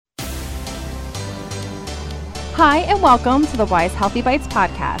Hi, and welcome to the Wise Healthy Bites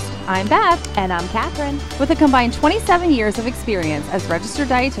podcast. I'm Beth. And I'm Catherine. With a combined 27 years of experience as registered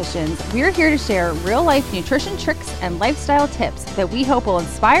dietitians, we're here to share real-life nutrition tricks and lifestyle tips that we hope will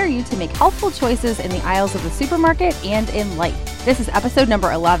inspire you to make healthful choices in the aisles of the supermarket and in life. This is episode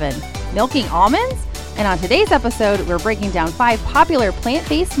number 11, Milking Almonds. And on today's episode, we're breaking down 5 popular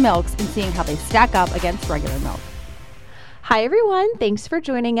plant-based milks and seeing how they stack up against regular milk. Hi, everyone. Thanks for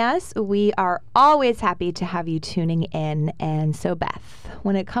joining us. We are always happy to have you tuning in. And so, Beth,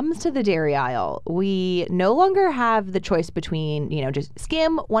 when it comes to the dairy aisle, we no longer have the choice between, just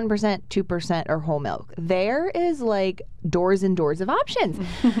skim, 1%, 2%, or whole milk. There is like doors and doors of options.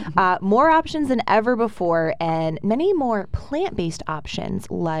 More options than ever before, and many more plant-based options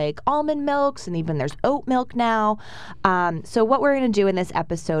like almond milks, and even there's oat milk now. So what we're going to do in this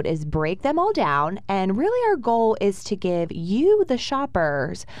episode is break them all down, and really our goal is to give you, the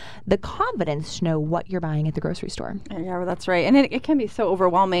shoppers, the confidence to know what you're buying at the grocery store. Yeah, well, that's right. And it can be so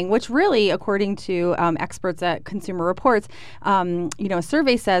overwhelming, which really, according to experts at Consumer Reports, a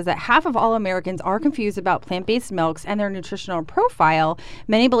survey says that half of all Americans are confused about plant-based milks and their nutritional profile.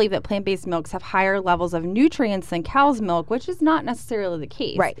 Many believe that plant-based milks have higher levels of nutrients than cow's milk, which is not necessarily the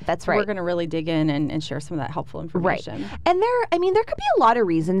case. Right, that's right. We're going to really dig in and share some of that helpful information. Right. And there could be a lot of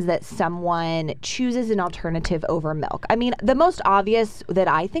reasons that someone chooses an alternative over milk. I mean, the most obvious that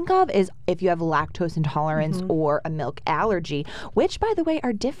I think of is if you have lactose intolerance or a milk allergy, which, by the way,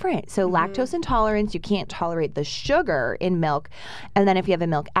 are different. So lactose intolerance, you can't tolerate the sugar in milk. And then if you have a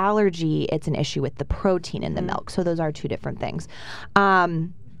milk allergy, it's an issue with the protein in the milk. So those are two different things.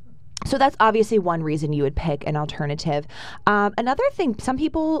 So that's obviously one reason you would pick an alternative. Another thing, some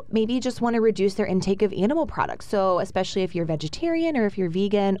people maybe just want to reduce their intake of animal products. So especially if you're vegetarian or if you're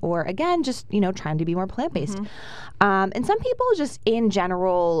vegan or, again, just, trying to be more plant-based. And some people just in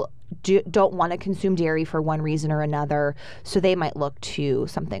general don't want to consume dairy for one reason or another. So they might look to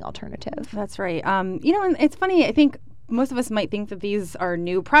something alternative. That's right. And it's funny, I think most of us might think that these are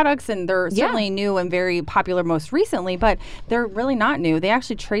new products, and they're certainly new and very popular most recently, but they're really not new. They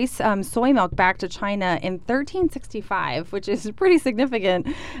actually trace soy milk back to China in 1365, which is pretty significant.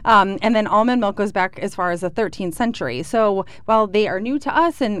 And then almond milk goes back as far as the 13th century. So while they are new to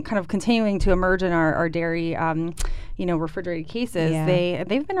us and kind of continuing to emerge in our dairy refrigerated cases,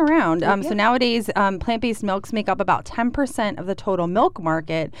 they've been around. So nowadays, plant-based milks make up about 10% of the total milk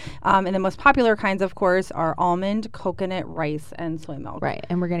market. And the most popular kinds, of course, are almond, coconut, rice, and soy milk. Right.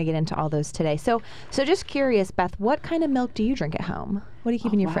 And we're going to get into all those today. So just curious, Beth, what kind of milk do you drink at home? What do you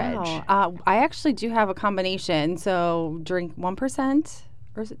keep in your fridge? I actually do have a combination. So drink 1%,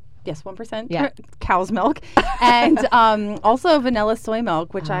 or is it? Yes, 1% cow's milk. And also vanilla soy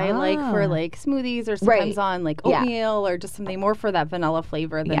milk, which I like for like smoothies or sometimes on like oatmeal or just something more for that vanilla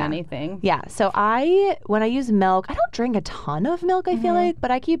flavor than anything. Yeah. So when I use milk, I don't drink a ton of milk, I feel like, but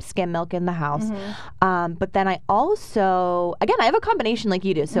I keep skim milk in the house. But then I also, again, I have a combination like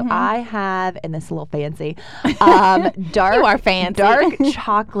you do. So I have, and this is a little fancy, dark, you are fancy. dark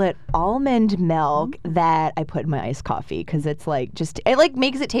chocolate almond milk that I put in my iced coffee because it's like it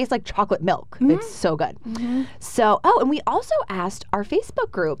makes it taste like chocolate milk. It's so good. So, and we also asked our Facebook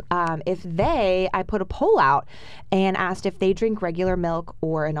group I put a poll out and asked if they drink regular milk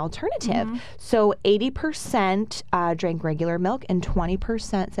or an alternative. So 80% drank regular milk and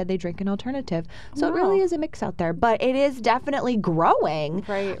 20% said they drink an alternative. So it really is a mix out there, but it is definitely growing.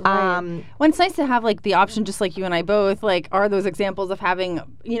 Right. Well, it's nice to have like the option, just like you and I both, like, are those examples of having,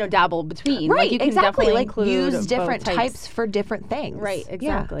 dabble between. Right, like, you can exactly. definitely Like use different types for different things. Right,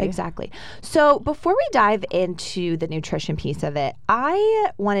 exactly. Yeah, exactly. So before we dive into the nutrition piece of it,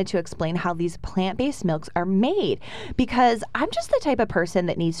 I wanted to explain how these plant-based milks are made, because I'm just the type of person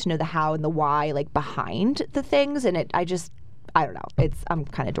that needs to know the how and the why, like behind the things, and I don't know. I'm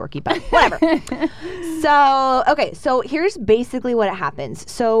kind of dorky, but whatever. So here's basically what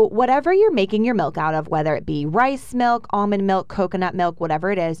happens. So whatever you're making your milk out of, whether it be rice milk, almond milk, coconut milk,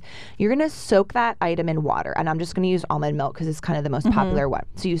 whatever it is, you're going to soak that item in water. And I'm just going to use almond milk because it's kind of the most popular one.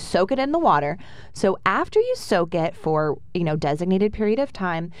 So you soak it in the water. So after you soak it for, designated period of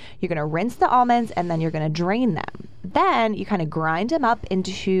time, you're going to rinse the almonds and then you're going to drain them. Then you kind of grind them up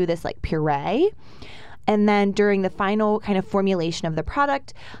into this like puree. And then during the final kind of formulation of the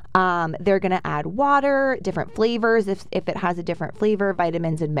product, they're going to add water, different flavors, if it has a different flavor,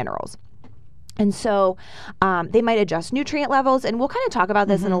 vitamins and minerals. And so they might adjust nutrient levels, and we'll kind of talk about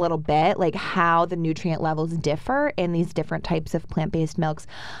this in a little bit, like how the nutrient levels differ in these different types of plant-based milks.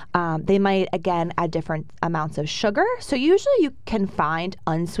 They might, again, add different amounts of sugar. So usually you can find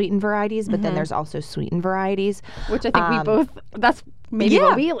unsweetened varieties, but then there's also sweetened varieties. Which I think we both, that's maybe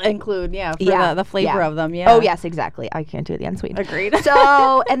what we include, for the flavor of them. Yeah. Oh, yes, exactly. I can't do the unsweetened. Agreed.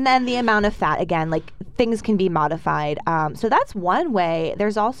 So, and then the amount of fat, again, like things can be modified. So that's one way.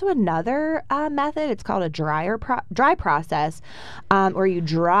 There's also another method. It's called a dry process, where you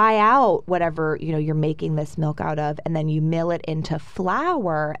dry out whatever, you're making this milk out of, and then you mill it into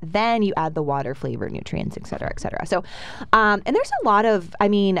flour. Then you add the water, flavor, nutrients, et cetera, et cetera. So, and there's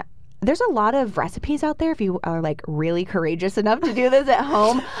a lot of recipes out there if you are like really courageous enough to do this at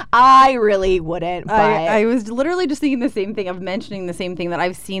home. I really wouldn't. But I was literally just thinking the same thing, of mentioning the same thing, that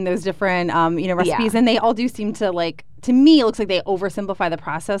I've seen those different recipes, and they all do seem to, like, to me, it looks like they oversimplify the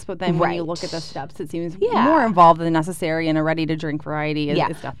process, but then when you look at the steps, it seems more involved than necessary, and a ready-to-drink variety is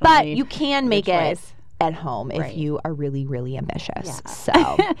definitely But you can make it at home if you are really, really ambitious. So,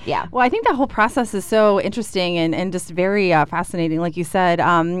 Well, I think that whole process is so interesting and just very fascinating, like you said.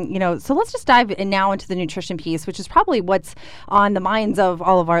 So let's just dive in now into the nutrition piece, which is probably what's on the minds of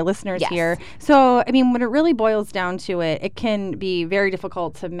all of our listeners here. So, I mean, when it really boils down to it, it can be very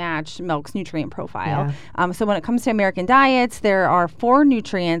difficult to match milk's nutrient profile. So when it comes to American diets, there are 4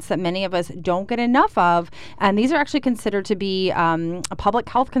 nutrients that many of us don't get enough of, and these are actually considered to be a public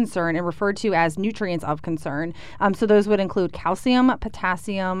health concern and referred to as nutrients of concern. So those would include calcium,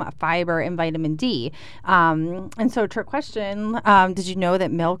 potassium, fiber, and vitamin D. And so, trick question, did you know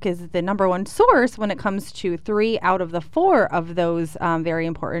that milk is the number 1 source when it comes to 3 out of the 4 of those very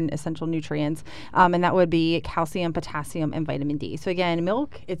important essential nutrients? And that would be calcium, potassium, and vitamin D. So again,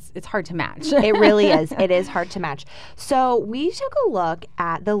 milk, it's hard to match. It really is. It is hard to match. So we took a look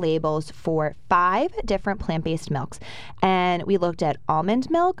at the labels for 5 different plant-based milks, and we looked at almond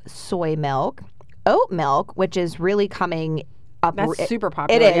milk, soy milk, oat milk, which is really coming up. That's super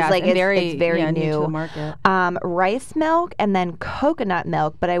popular. It is. It's very new. New to the market. Rice milk, and then coconut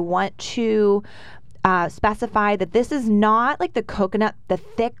milk. But I want to specify that this is not like the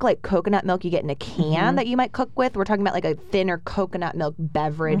thick like coconut milk you get in a can that you might cook with. We're talking about like a thinner coconut milk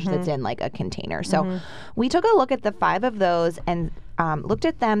beverage that's in like a container. So we took a look at the 5 of those and looked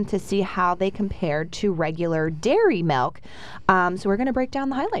at them to see how they compared to regular dairy milk. So we're going to break down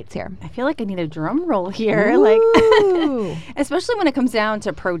the highlights here. I feel like I need a drum roll here, especially when it comes down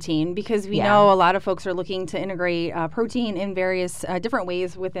to protein, because we know a lot of folks are looking to integrate protein in various different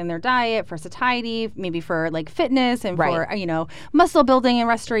ways within their diet for satiety, maybe for like fitness and for muscle building and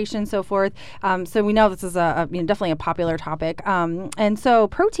restoration, so forth. So we know this is definitely a popular topic. And so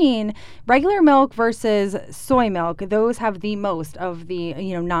protein, regular milk versus soy milk, those have the most of the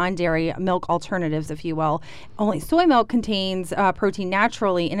non-dairy milk alternatives, if you will. Only soy milk contains protein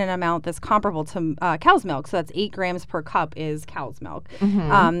naturally in an amount that's comparable to cow's milk. So that's 8 grams per cup is cow's milk.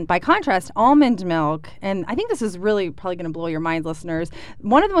 By contrast, almond milk, and I think this is really probably going to blow your minds, listeners,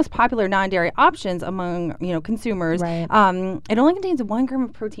 one of the most popular non-dairy options among consumers. It only contains 1 gram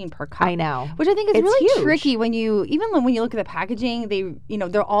of protein per cup. I know, which I think is it's really huge. Tricky when you look at the packaging.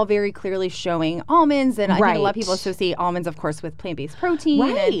 They're all very clearly showing almonds, and I think a lot of people associate almonds, of course, with plant-based protein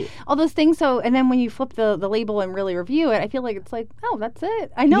and all those things. So, and then when you flip the label and really review it, I feel like it's like, oh, that's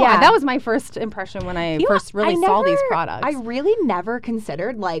it. I know that was my first impression when I first really saw these products. I really never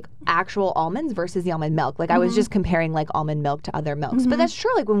considered like actual almonds versus the almond milk. Like I was just comparing like almond milk to other milks. But that's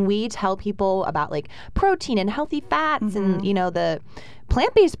true. Like when we tell people about like protein and healthy fats and the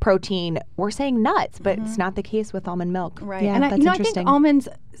plant-based protein, we're saying nuts, but it's not the case with almond milk. Right. Yeah, and that's I interesting. think almonds,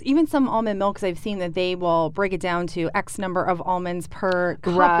 even some almond milks I've seen that they will break it down to X number of almonds per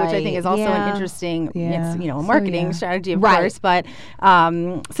cup, which I think is also an interesting, it's, a marketing strategy, of course. But,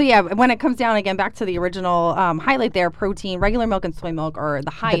 when it comes down, again, back to the original highlight there, protein, regular milk and soy milk are the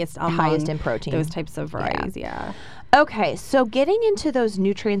highest in protein. Those types of varieties, Okay, so getting into those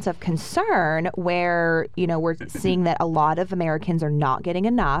nutrients of concern where, we're seeing that a lot of Americans are not getting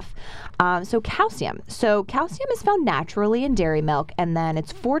enough. So calcium. So calcium is found naturally in dairy milk, and then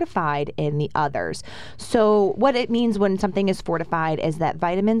it's fortified in the others. So what it means when something is fortified is that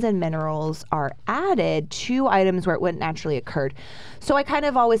vitamins and minerals are added to items where it wouldn't naturally occur. So I kind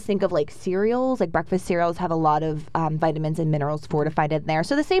of always think of like cereals, like breakfast cereals have a lot of vitamins and minerals fortified in there.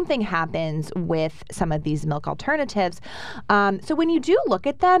 So the same thing happens with some of these milk alternatives. So when you do look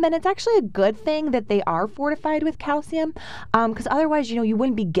at them, and it's actually a good thing that they are fortified with calcium, because otherwise, you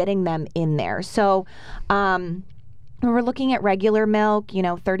wouldn't be getting them in there. So when we're looking at regular milk,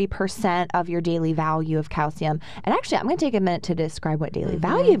 30% of your daily value of calcium. And actually, I'm going to take a minute to describe what daily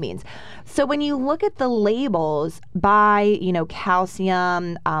value means. So when you look at the labels by,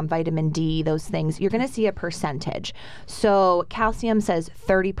 calcium, vitamin D, those things, you're going to see a percentage. So calcium says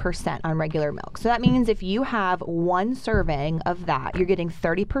 30% on regular milk. So that means if you have 1 serving of that, you're getting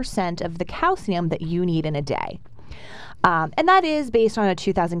 30% of the calcium that you need in a day. And that is based on a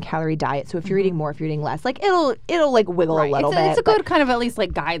 2,000 calorie diet. So if you're eating more, if you're eating less, like it'll like wiggle a little bit. It's a good kind of at least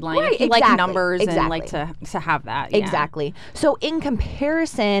like guideline. Right, If you exactly, like numbers exactly. and like to have that. Yeah. Exactly. So in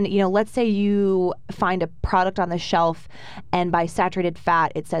comparison, let's say you find a product on the shelf and by saturated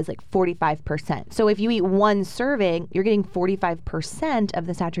fat, it says like 45%. So if you eat one serving, you're getting 45% of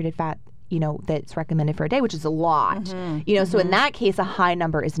the saturated fat that's recommended for a day, which is a lot. So in that case, a high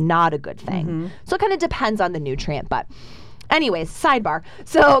number is not a good thing. So it kind of depends on the nutrient, but anyways, sidebar.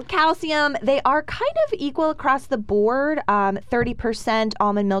 So calcium, they are kind of equal across the board. 30%,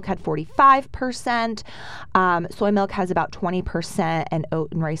 almond milk had 45%, soy milk has about 20%, and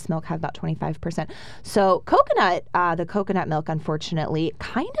oat and rice milk have about 25%. So coconut, the coconut milk, unfortunately,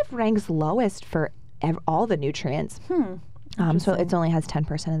 kind of ranks lowest for all the nutrients. So it only has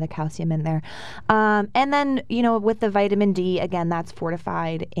 10% of the calcium in there. And then, with the vitamin D, again, that's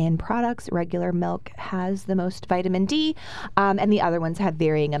fortified in products. Regular milk has the most vitamin D, and the other ones have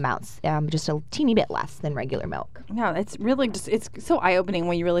varying amounts, just a teeny bit less than regular milk. Yeah, it's really it's so eye-opening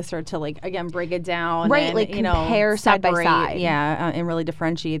when you really start to break it down. Right, and, like compare side by side. Yeah, and really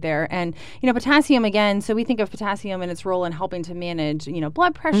differentiate there. And, potassium, again, so we think of potassium and its role in helping to manage,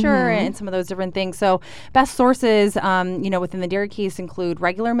 blood pressure and some of those different things. So best sources, within the dairy case include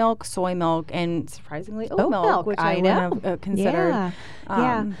regular milk, soy milk, and surprisingly oat milk, which I wouldn't have considered.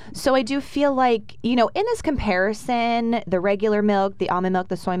 Yeah. So I do feel like, in this comparison, the regular milk, the almond milk,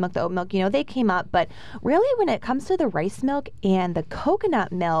 the soy milk, the oat milk, they came up. But really, when it comes to the rice milk and the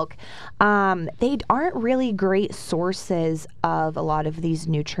coconut milk, they aren't really great sources of a lot of these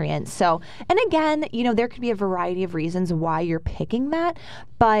nutrients. So, and again, there could be a variety of reasons why you're picking that,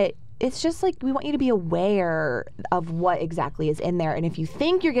 but it's just like we want you to be aware of what exactly is in there. And if you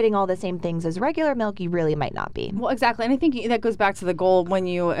think you're getting all the same things as regular milk, you really might not be. Well, exactly. And I think that goes back to the goal when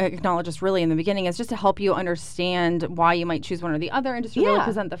you acknowledge us really in the beginning is just to help you understand why you might choose one or the other and just to really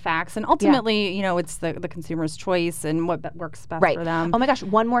present the facts. And ultimately, it's the consumer's choice and what works best for them. Oh my gosh.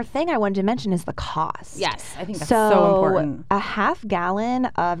 One more thing I wanted to mention is the cost. Yes. I think that's so important. A half gallon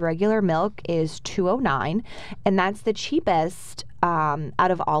of regular milk is $2.09, and that's the cheapest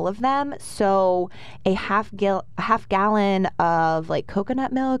out of all of them. So a half gallon of like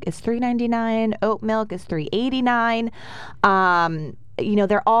coconut milk is $3.99. Oat milk is $3.89.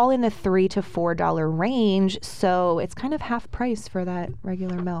 They're all in the $3 to $4 range, so it's kind of half price for that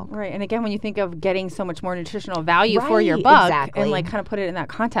regular milk. Right, and again, when you think of getting so much more nutritional value for your buck, and kind of put it in that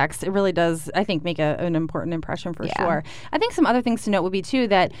context, it really does, I think, make an important impression for sure. I think some other things to note would be too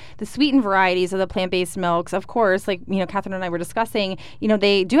that the sweetened varieties of the plant-based milks, of course, like Catherine and I were discussing,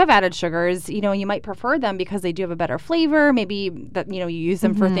 they do have added sugars. You might prefer them because they do have a better flavor. Maybe that you use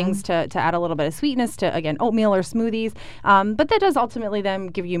them for things to add a little bit of sweetness to again oatmeal or smoothies, but that does ultimately them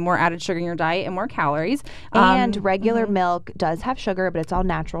give you more added sugar in your diet and more calories. And regular milk does have sugar, but it's all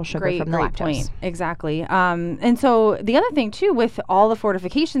natural sugar from the lactose. Point. Exactly. And so the other thing too, with all the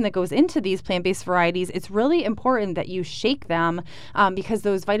fortification that goes into these plant-based varieties, it's really important that you shake them because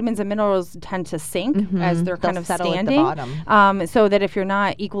those vitamins and minerals tend to sink as they're kind of standing. At the bottom. So that if you're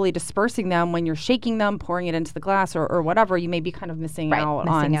not equally dispersing them when you're shaking them, pouring it into the glass or whatever, you may be kind of missing out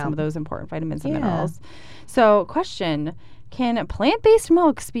on some of those important vitamins and minerals. So question. Can plant-based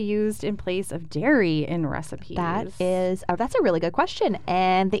milks be used in place of dairy in recipes? That's a really good question.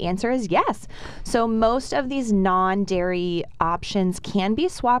 And the answer is yes. So most of these non-dairy options can be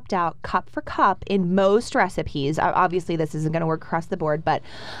swapped out cup for cup in most recipes. Obviously, this isn't going to work across the board, but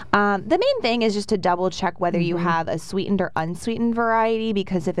the main thing is just to double check whether you have a sweetened or unsweetened variety,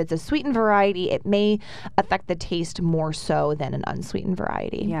 because if it's a sweetened variety, it may affect the taste more so than an unsweetened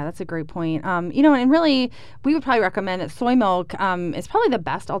variety. Yeah, that's a great point. And really, we would probably recommend that soy milk is probably the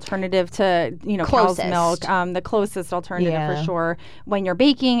best alternative to cow's milk, the closest alternative for sure when you're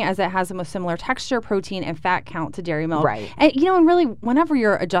baking, as it has the most similar texture, protein, and fat count to dairy milk. Right. And and really, whenever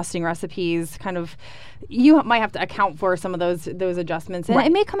you're adjusting recipes, kind of you might have to account for some of those adjustments, and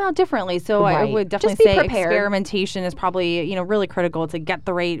it may come out differently. So I would definitely say experimentation is probably really critical to get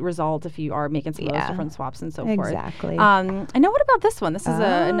the right result if you are making some of those different swaps and so forth. Exactly. And now what about this one? This is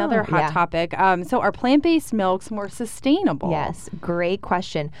another hot topic. So are plant-based milks more sustainable? Yes, great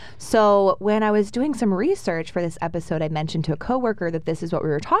question. So when I was doing some research for this episode, I mentioned to a coworker that this is what we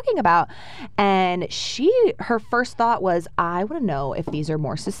were talking about, and her first thought was, I want to know if these are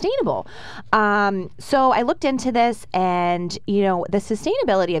more sustainable. So I looked into this, and the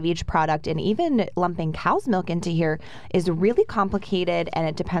sustainability of each product, and even lumping cow's milk into here, is really complicated, and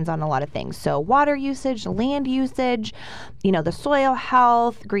it depends on a lot of things. So water usage, land usage, the soil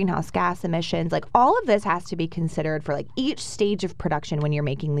health, greenhouse gas emissions, like all of this has to be considered for like each stage of production when you're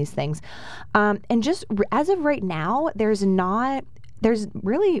making these things. And just as of right now, there's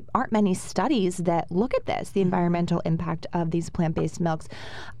really aren't many studies that look at this, the environmental impact of these plant-based milks.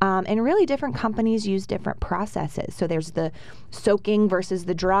 And really different companies use different processes. So there's the soaking versus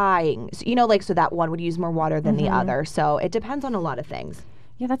the drying. So, so that one would use more water than the other. So it depends on a lot of things.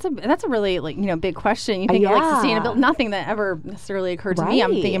 Yeah, that's a really big question. You think of sustainability, nothing that ever necessarily occurred to me.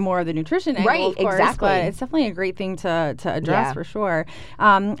 I'm thinking more of the nutrition angle, of course, exactly. But it's definitely a great thing to address for sure.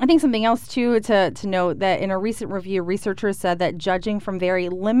 I think something else too to note that in a recent review, researchers said that judging from very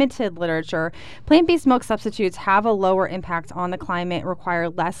limited literature, plant-based milk substitutes have a lower impact on the climate, require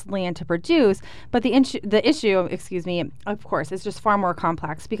less land to produce. But the issue, of course, is just far more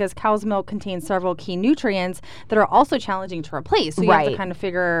complex because cow's milk contains several key nutrients that are also challenging to replace. So you have to kind of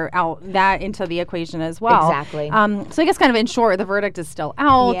figure out that into the equation as well. Exactly. So I guess kind of in short, the verdict is still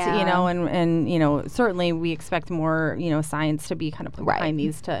out, and certainly we expect more, science to be kind of put behind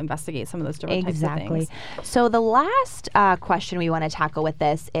these to investigate some of those different types of things. So the last question we want to tackle with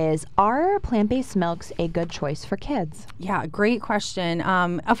this is, are plant-based milks a good choice for kids? Yeah, great question.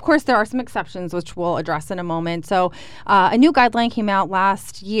 Of course, there are some exceptions, which we'll address in a moment. So a new guideline came out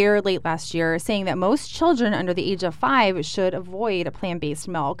late last year, saying that most children under the age of 5 should avoid a plant-based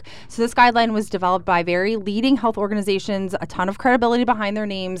milk. So this guideline was developed by very leading health organizations, a ton of credibility behind their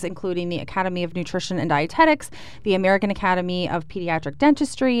names, including the Academy of Nutrition and Dietetics, the American Academy of Pediatric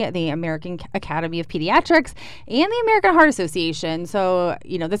Dentistry, the American Academy of Pediatrics, and the American Heart Association. So,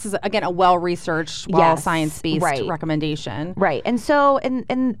 this is, again, a well-researched, science-based recommendation. Right. And so,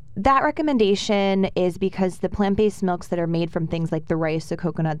 and that recommendation is because the plant-based milks that are made from things like the rice, the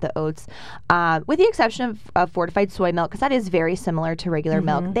coconut, the oats, with the exception of fortified soy milk, because that is very similar to regular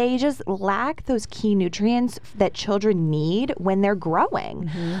milk, they just lack those key nutrients that children need when they're growing.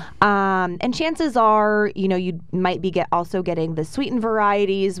 And chances are, you might be also getting the sweetened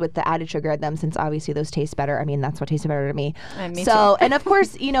varieties with the added sugar in them, since obviously those taste better. I mean, that's what tastes better to me. Me too. And of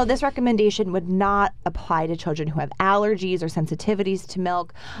course, this recommendation would not apply to children who have allergies or sensitivities to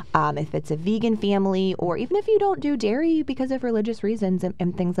milk, if it's a vegan family, or even if you don't do dairy because of religious reasons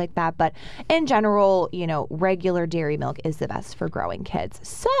and things like that. But in general, regular dairy milk is the best for growing kids.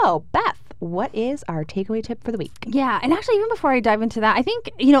 So, Beth, what is our takeaway tip for the week? Yeah, and actually, even before I dive into that, I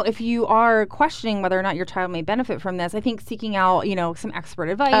think, if you are questioning whether or not your child may benefit from this, I think seeking out, some expert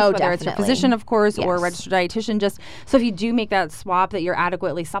advice, whether it's your physician, of course, or a registered dietitian, just so if you do make that swap, that you're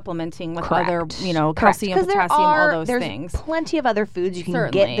adequately supplementing with other, calcium, potassium, all those things. There's plenty of other foods you can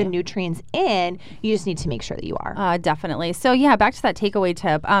get the nutrients in. You just need to make sure that you are. Definitely. So, yeah, back to that takeaway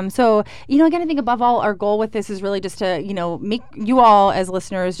tip. So, again, I think above all, our goal with this is really just to, make you all as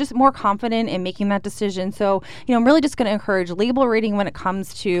listeners just more confident in making that decision. So, I'm really just going to encourage label reading when it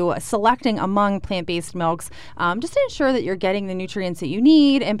comes to selecting among plant-based milks, just to ensure that you're getting the nutrients that you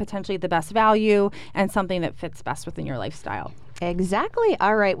need and potentially the best value and something that fits best within your lifestyle. Exactly.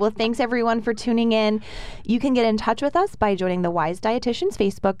 All right. Well, thanks everyone for tuning in. You can get in touch with us by joining the Wise Dietitians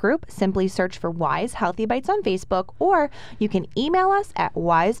Facebook group. Simply search for Wise Healthy Bites on Facebook, or you can email us at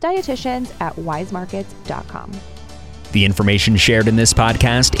wisedietitians@wisemarkets.com. The information shared in this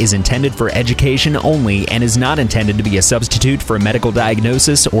podcast is intended for education only and is not intended to be a substitute for a medical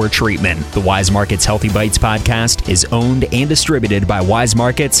diagnosis or treatment. The Wise Markets Healthy Bites podcast is owned and distributed by Wise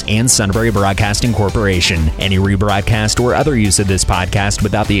Markets and Sunbury Broadcasting Corporation. Any rebroadcast or other use of this podcast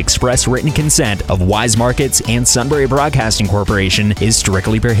without the express written consent of Wise Markets and Sunbury Broadcasting Corporation is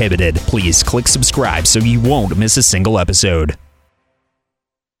strictly prohibited. Please click subscribe so you won't miss a single episode.